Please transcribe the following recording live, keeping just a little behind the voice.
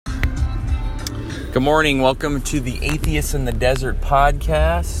Good morning. Welcome to the Atheists in the Desert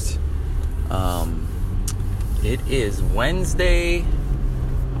podcast. It is Wednesday,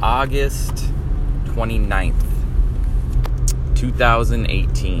 August 29th,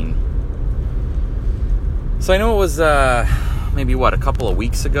 2018. So I know it was maybe a couple of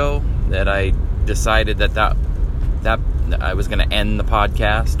weeks ago that I decided that I was going to end the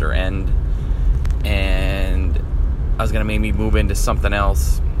podcast and I was going to maybe move into something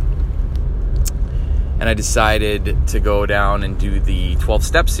else. And I decided to go down and do the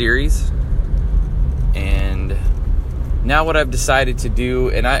 12-step series. And now what I've decided to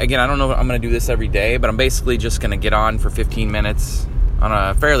do, and I don't know if I'm going to do this every day, but I'm basically just going to get on for 15 minutes on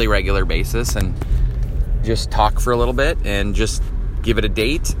a fairly regular basis and just talk for a little bit and just give it a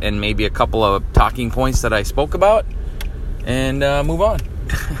date and maybe a couple of talking points that I spoke about and move on.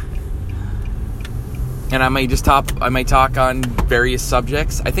 And I might talk on various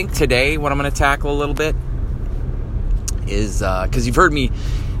subjects. I think today what I'm going to tackle a little bit is, because you've heard me,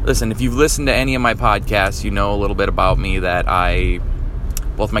 listen, if you've listened to any of my podcasts, you know a little bit about me that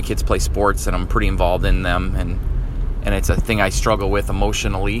both my kids play sports and I'm pretty involved in them. And it's a thing I struggle with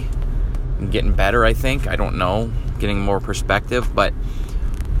emotionally and getting better, I think. I don't know, getting more perspective. But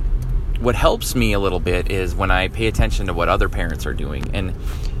what helps me a little bit is when I pay attention to what other parents are doing. And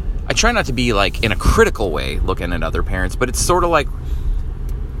I try not to be like in a critical way looking at other parents, but it's sort of like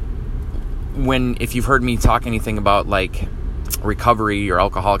if you've heard me talk anything about like recovery or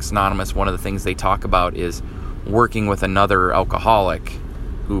Alcoholics Anonymous, one of the things they talk about is working with another alcoholic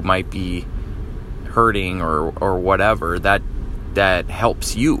who might be hurting or whatever, that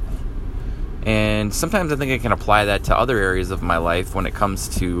helps you. And sometimes I think I can apply that to other areas of my life when it comes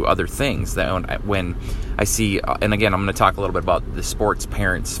to other things. That when I see, and again, I'm going to talk a little bit about the sports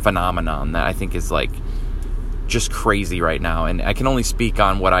parents phenomenon that I think is like just crazy right now. And I can only speak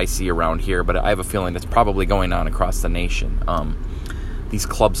on what I see around here, but I have a feeling it's probably going on across the nation. These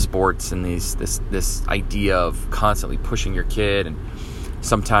club sports and this idea of constantly pushing your kid, and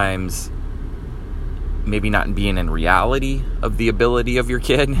sometimes maybe not being in reality of the ability of your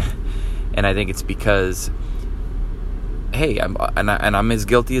kid. And I think it's because, hey, I'm as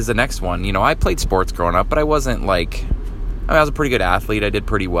guilty as the next one. You know, I played sports growing up, but I wasn't like, I was a pretty good athlete. I did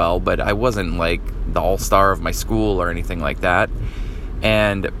pretty well, but I wasn't like the all-star of my school or anything like that.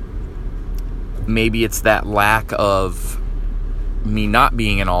 And maybe it's that lack of me not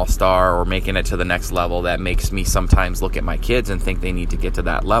being an all-star or making it to the next level that makes me sometimes look at my kids and think they need to get to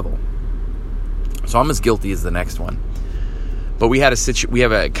that level. So I'm as guilty as the next one. But we have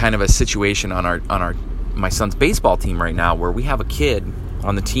a kind of a situation on my son's baseball team right now where we have a kid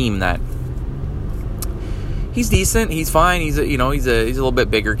on the team that he's decent, he's fine, he's a little bit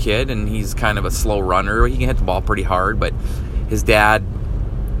bigger kid, and he's kind of a slow runner. He can hit the ball pretty hard, but his dad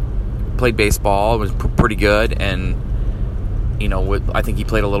played baseball, was pretty good, and I think he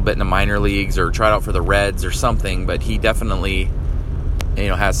played a little bit in the minor leagues or tried out for the Reds or something. But he definitely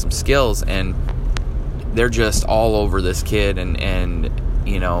has some skills, and they're just all over this kid and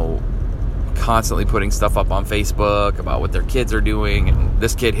constantly putting stuff up on Facebook about what their kids are doing, and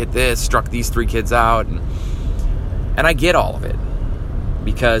this kid hit this, struck these 3 kids out, and I get all of it,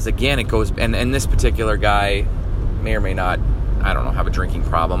 because again, it goes, and this particular guy may or may not, I don't know, have a drinking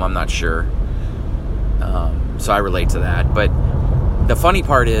problem, I'm not sure, so I relate to that. But the funny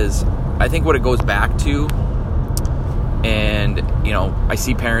part is, I think what it goes back to, and I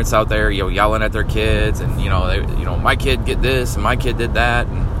see parents out there yelling at their kids, and my kid did this and my kid did that,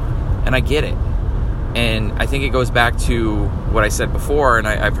 and I get it. And I think it goes back to what I said before, and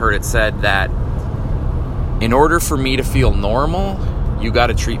I've heard it said that in order for me to feel normal, you got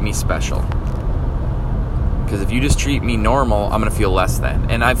to treat me special. Because if you just treat me normal, I'm going to feel less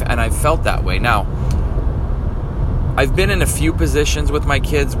than. And I've felt that way. Now, I've been in a few positions with my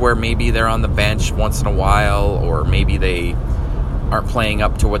kids where maybe they're on the bench once in a while, or maybe they aren't playing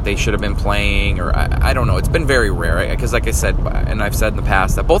up to what they should have been playing, or I don't know. It's been very rare, because like I said, and I've said in the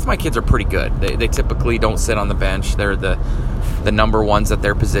past, that both my kids are pretty good. They typically don't sit on the bench. They're the number ones at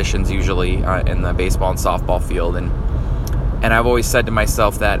their positions usually in the baseball and softball field, and I've always said to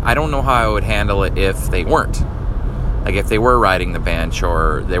myself that I don't know how I would handle it if they weren't. Like if they were riding the bench,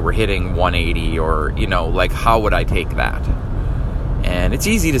 or they were hitting 180, or like how would I take that? And it's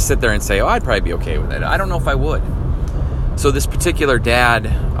easy to sit there and say, oh, I'd probably be okay with it. I don't know if I would. So this particular dad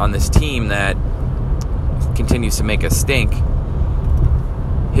on this team that continues to make us stink,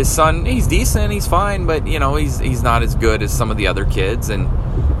 his son, he's decent, he's fine, but he's not as good as some of the other kids, and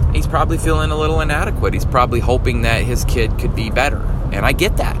he's probably feeling a little inadequate. He's probably hoping that his kid could be better, and I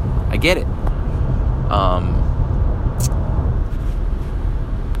get that. I get it.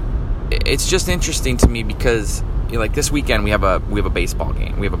 it's just interesting to me because, you know, like this weekend we have a baseball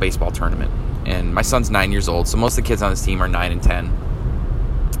game. We have a baseball tournament. And my son's 9 years old, so most of the kids on this team are 9 and 10.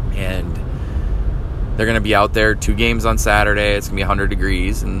 And they're going to be out there 2 games on Saturday. It's going to be 100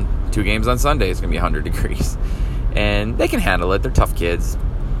 degrees. And 2 games on Sunday. It's going to be 100 degrees. And they can handle it. They're tough kids.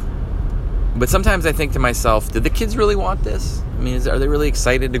 But sometimes I think to myself, did the kids really want this? I mean, are they really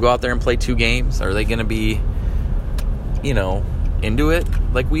excited to go out there and play 2 games? Are they going to be, you know, into it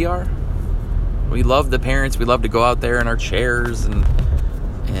like we are? We love the parents. We love to go out there in our chairs and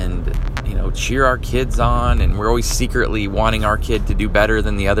you know, cheer our kids on, and we're always secretly wanting our kid to do better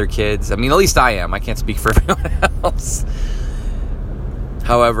than the other kids. I mean, at least I am. I can't speak for everyone else.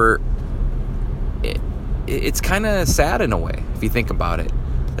 However, it's kind of sad in a way if you think about it.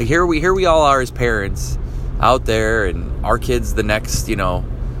 Like here we all are as parents out there, and our kid's the next, you know,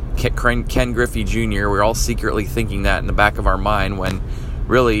 Ken Griffey Jr. We're all secretly thinking that in the back of our mind, when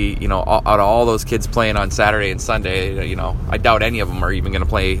really, you know, out of all those kids playing on Saturday and Sunday, you know, I doubt any of them are even going to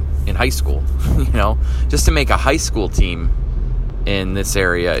play in high school. You know, just to make a high school team in this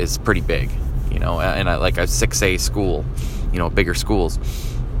area is pretty big, you know, and like a 6A school, you know, bigger schools.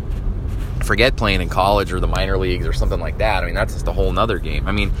 Forget playing in college or the minor leagues or something like that. I mean, that's just a whole nother game.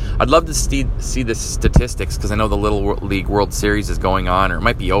 I mean, I'd love to see the statistics, because I know the Little League World Series is going on, or it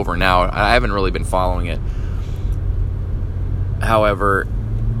might be over now. I haven't really been following it. However,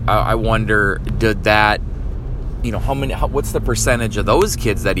 I wonder, did that, you know, what's the percentage of those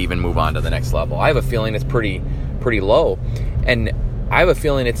kids that even move on to the next level? I have a feeling it's pretty low. And I have a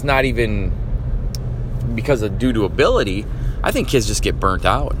feeling it's not even because of due to ability. I think kids just get burnt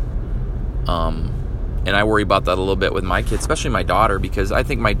out. And I worry about that a little bit with my kids, especially my daughter, because I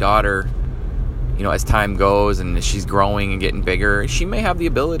think my daughter, you know, as time goes and she's growing and getting bigger, she may have the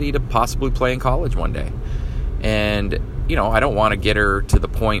ability to possibly play in college one day. And, you know, I don't want to get her to the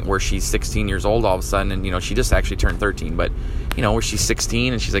point where she's 16 years old all of a sudden, and, you know, she just actually turned 13, but, you know, where she's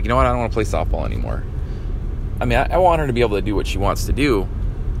 16 and she's like, you know what, I don't want to play softball anymore. I mean, I want her to be able to do what she wants to do.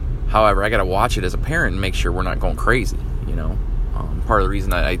 However, I got to watch it as a parent and make sure we're not going crazy, you know. Part of the reason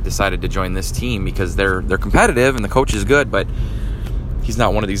that I decided to join this team, because they're competitive and the coach is good, but he's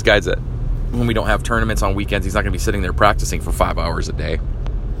not one of these guys that when we don't have tournaments on weekends, he's not going to be sitting there practicing for 5 hours a day.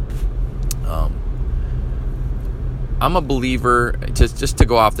 I'm a believer, just to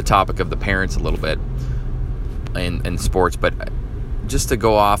go off the topic of the parents a little bit in sports, but just to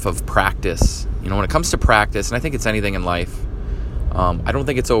go off of practice. You know, when it comes to practice, and I think it's anything in life, I don't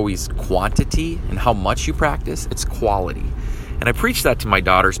think it's always quantity and how much you practice, it's quality. And I preach that to my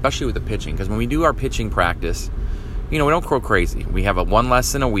daughter, especially with the pitching, because when we do our pitching practice, you know, we don't go crazy. We have one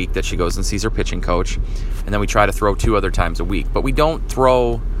lesson a week that she goes and sees her pitching coach, and then we try to throw 2 other times a week. But we don't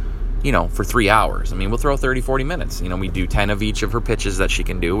throw, you know, for 3 hours. I mean, we'll throw 30, 40 minutes. You know, we do 10 of each of her pitches that she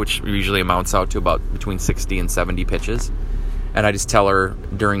can do, which usually amounts out to about between 60 and 70 pitches. And I just tell her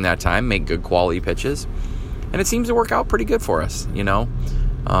during that time, make good quality pitches. And it seems to work out pretty good for us, you know.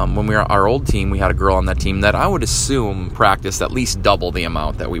 When we were our old team, we had a girl on that team that I would assume practiced at least double the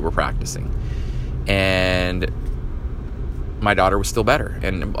amount that we were practicing. And my daughter was still better.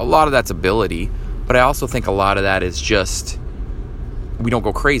 And a lot of that's ability, but I also think a lot of that is just we don't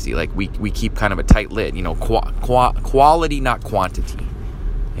go crazy. Like we keep kind of a tight lid, you know, quality, not quantity.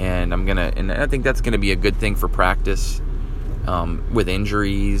 And I think that's gonna be a good thing for practice. With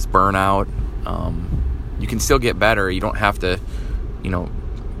injuries, burnout, you can still get better. You don't have to, you know,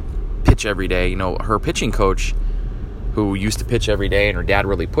 pitch every day. You know, her pitching coach, who used to pitch every day and her dad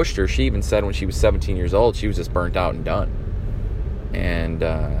really pushed her, she even said when she was 17 years old, she was just burnt out and done. And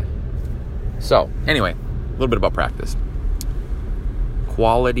so, anyway, a little bit about practice.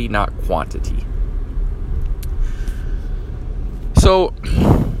 Quality, not quantity. So,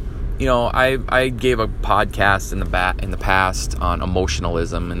 you know, I gave a podcast in the past on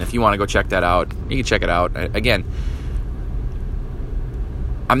emotionalism, and if you want to go check that out, you can check it out. Again,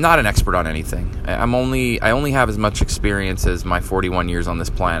 I'm not an expert on anything. I only have as much experience as my 41 years on this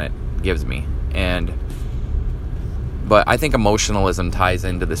planet gives me. But I think emotionalism ties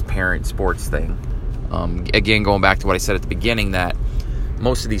into this parent sports thing. Again, going back to what I said at the beginning, that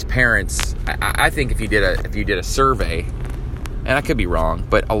most of these parents, I think if you did a survey, and I could be wrong,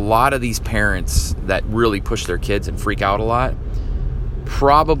 but a lot of these parents that really push their kids and freak out a lot,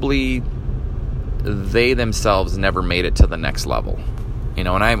 probably they themselves never made it to the next level. You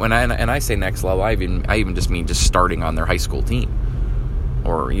know, and when I say next level, I even just mean just starting on their high school team,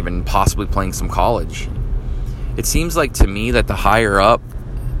 or even possibly playing some college. It seems like to me that the higher up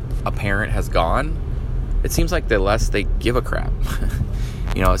a parent has gone, it seems like the less they give a crap.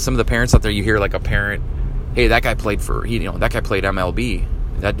 You know, some of the parents out there, you hear like a parent, hey, that guy played MLB.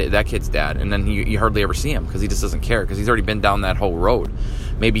 that kid's dad. And then you hardly ever see him because he just doesn't care, because he's already been down that whole road.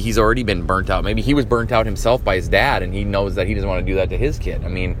 Maybe he's already been burnt out. Maybe he was burnt out himself by his dad, and he knows that he doesn't want to do that to his kid. I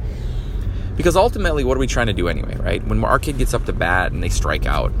mean, because ultimately, what are we trying to do anyway, right? When our kid gets up to bat and they strike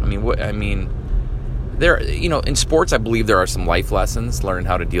out, there, in sports, I believe there are some life lessons. Learn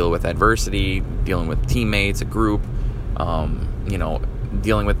how to deal with adversity, dealing with teammates, a group,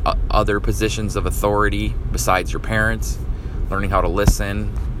 dealing with other positions of authority besides your parents, learning how to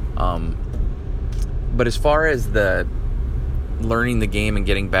listen. But as far as the learning the game and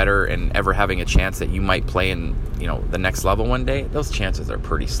getting better and ever having a chance that you might play in, the next level one day, those chances are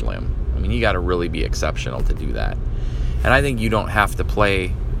pretty slim. I mean, you got to really be exceptional to do that. And I think you don't have to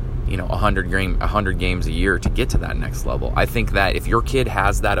play, 100 games a year to get to that next level. I think that if your kid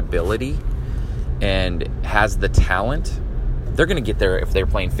has that ability and has the talent, they're going to get there if they're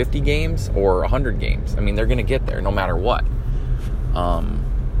playing 50 games or 100 games. I mean, they're going to get there no matter what.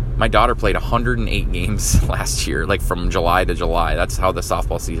 My daughter played 108 games last year, like from July to July. That's how the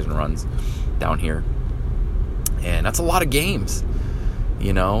softball season runs down here. And that's a lot of games,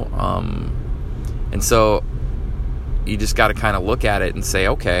 and so you just got to kind of look at it and say,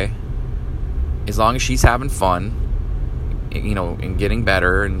 okay, as long as she's having fun, and getting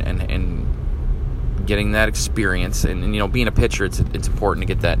better and getting that experience, and being a pitcher, it's important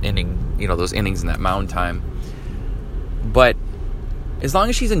to get that inning, those innings and that mound time. But as long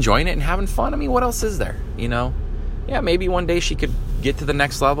as she's enjoying it and having fun, I mean, what else is there? Yeah, maybe one day she could get to the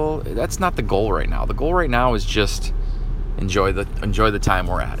next level. That's not the goal right now. The goal right now is just enjoy the time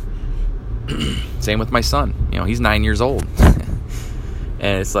we're at. Same with my son. He's 9 years old.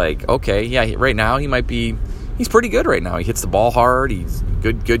 And it's like, okay, yeah, right now he's pretty good right now. He hits the ball hard. He's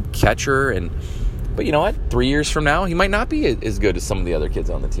good catcher. But you know what? 3 years from now, he might not be as good as some of the other kids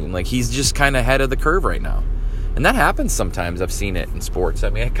on the team. Like, he's just kind of ahead of the curve right now. And that happens sometimes. I've seen it in sports. I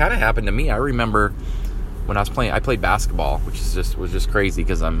mean, it kind of happened to me. I remember when I played basketball, which was just crazy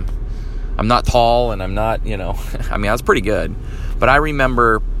because I'm not tall and I'm not, I was pretty good. But I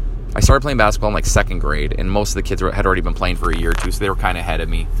remember I started playing basketball in like second grade, and most of the kids had already been playing for a year or two, so they were kind of ahead of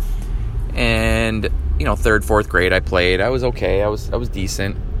me. And, third, fourth grade, I played. I was okay. I was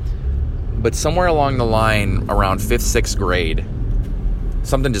decent. But somewhere along the line, around fifth, sixth grade,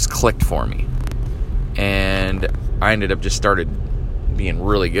 something just clicked for me. And I ended up just started being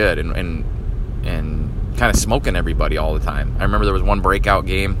really good and kind of smoking everybody all the time. I remember there was one breakout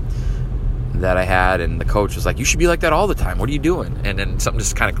game that I had, and the coach was like, "You should be like that all the time. What are you doing?" And then something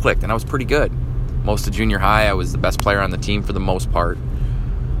just kind of clicked, and I was pretty good. Most of junior high, I was the best player on the team for the most part.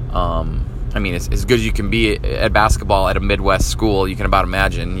 It's as good as you can be at basketball at a Midwest school. You can about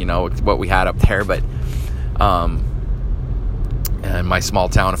imagine, what we had up there. But in my small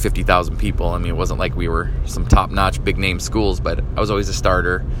town of 50,000 people, it wasn't like we were some top-notch, big-name schools, but I was always a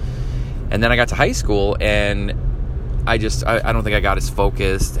starter. And then I got to high school, and I don't think I got as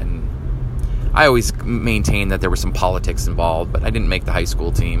focused, and I always maintained that there was some politics involved, but I didn't make the high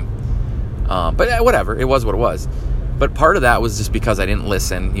school team. But whatever, it was what it was. But part of that was just because I didn't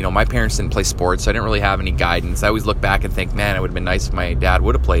listen. My parents didn't play sports, so I didn't really have any guidance. I always look back and think, man, it would have been nice if my dad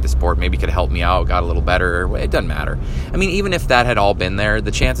would have played a sport. Maybe he could have helped me out, got a little better. It doesn't matter. Even if that had all been there, the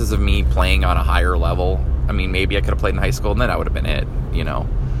chances of me playing on a higher level, maybe I could have played in high school, and then that would have been it,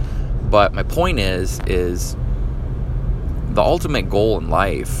 But my point is the ultimate goal in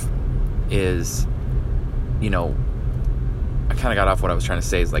life is, I kind of got off what I was trying to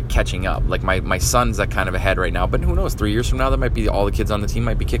say, is like catching up. Like my son's that kind of ahead right now, but who knows, 3 years from now, that might be all the kids on the team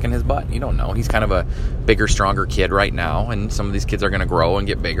might be kicking his butt. You don't know. He's kind of a bigger, stronger kid right now, and some of these kids are going to grow and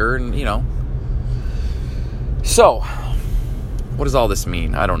get bigger, and So, what does all this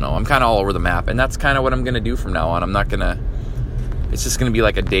mean? I don't know. I'm kind of all over the map, and that's kind of what I'm going to do from now on. It's just going to be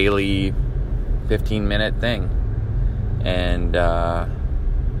like a daily 15-minute thing. And,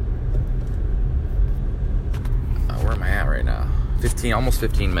 where am I at right now? Almost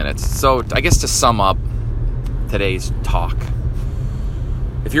 15 minutes. So I guess to sum up today's talk,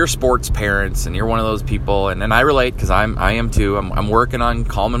 if you're a sports parent and you're one of those people, and I relate because I am too. I'm working on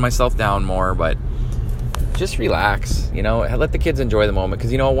calming myself down more, but just relax. Let the kids enjoy the moment,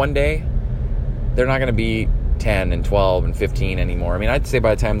 because one day they're not going to be 10 and 12 and 15 anymore. I'd say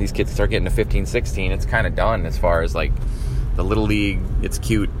by the time these kids start getting to 15, 16, it's kind of done as far as like the little league, it's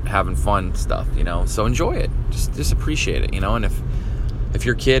cute, having fun stuff, so enjoy it, just appreciate it, and if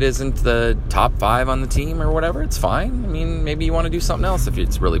your kid isn't the top 5 on the team or whatever, it's fine. Maybe you want to do something else if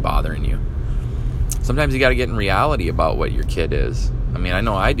it's really bothering you. Sometimes you got to get in reality about what your kid is. I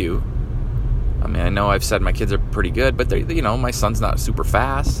know I do. I know I've said my kids are pretty good, but my son's not super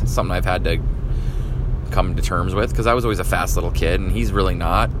fast. It's something I've had to come to terms with, because I was always a fast little kid and he's really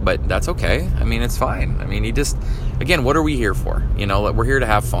not, but that's okay. I mean, it's fine. I mean, again, what are we here for? We're here to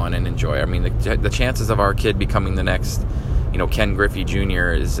have fun and enjoy. I mean, the chances of our kid becoming the next, Ken Griffey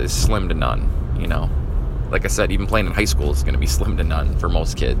Jr. is slim to none, Like I said, even playing in high school is going to be slim to none for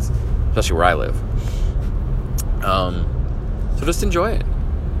most kids, especially where I live. So just enjoy it.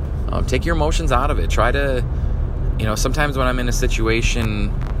 Take your emotions out of it. Try to, sometimes when I'm in a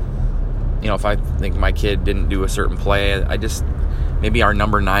situation, if I think my kid didn't do a certain play, maybe our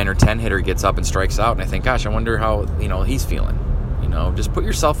number 9 or 10 hitter gets up and strikes out, and I think, gosh, I wonder how, he's feeling. Just put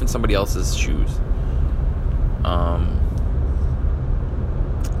yourself in somebody else's shoes.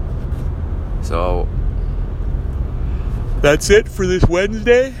 So that's it for this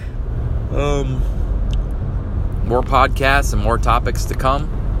Wednesday. More podcasts and more topics to come.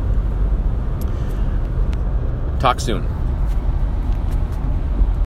 Talk soon.